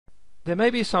There may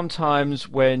be some times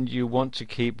when you want to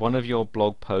keep one of your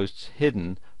blog posts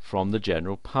hidden from the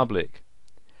general public.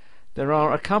 There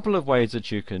are a couple of ways that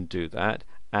you can do that,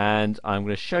 and I'm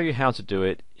going to show you how to do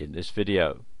it in this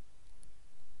video.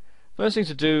 First thing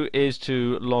to do is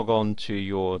to log on to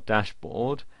your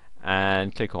dashboard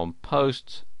and click on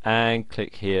Posts and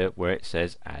click here where it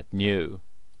says Add New.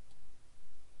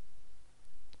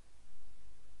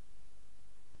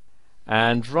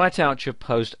 And write out your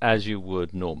post as you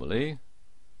would normally.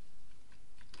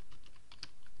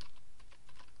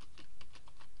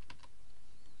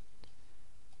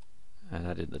 And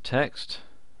add in the text.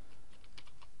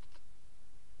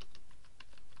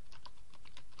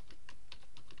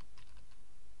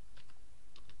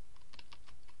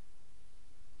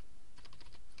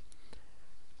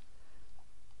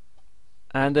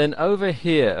 And then over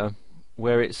here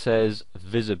where it says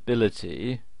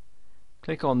Visibility,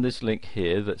 click on this link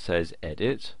here that says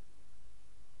Edit,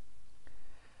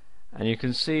 and you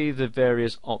can see the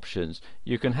various options.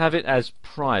 You can have it as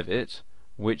private,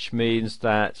 which means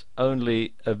that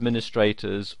only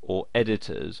administrators or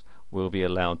editors will be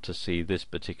allowed to see this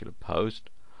particular post,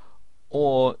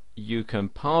 or you can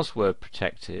password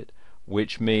protect it,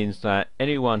 which means that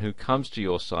anyone who comes to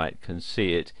your site can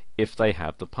see it if they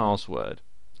have the password.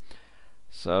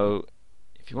 So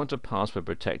if you want to password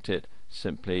protect it,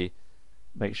 simply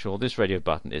make sure this radio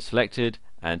button is selected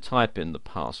and type in the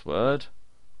password.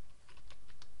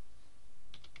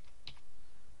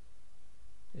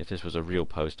 If this was a real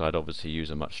post, I'd obviously use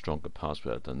a much stronger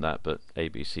password than that, but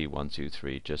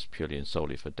ABC123 just purely and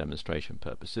solely for demonstration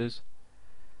purposes.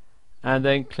 And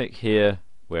then click here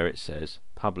where it says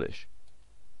Publish.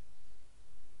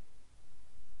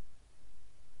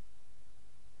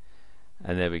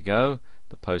 And there we go,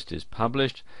 the post is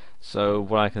published. So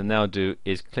what I can now do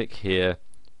is click here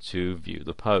to view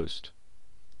the post.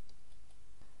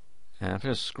 And if I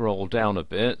just scroll down a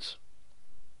bit,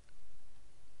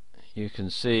 you can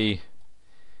see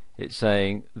it's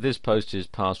saying this post is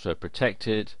password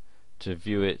protected. To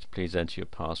view it, please enter your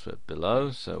password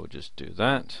below. So we'll just do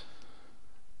that.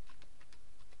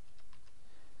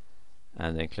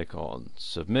 And then click on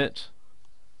Submit.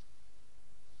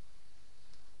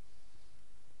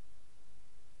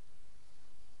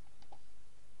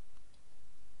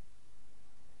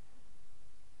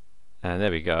 And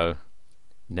there we go.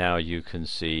 Now you can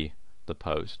see the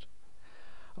post.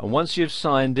 And once you've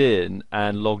signed in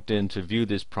and logged in to view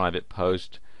this private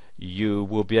post, you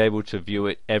will be able to view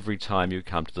it every time you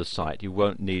come to the site. You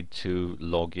won't need to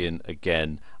log in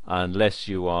again unless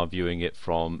you are viewing it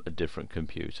from a different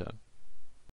computer.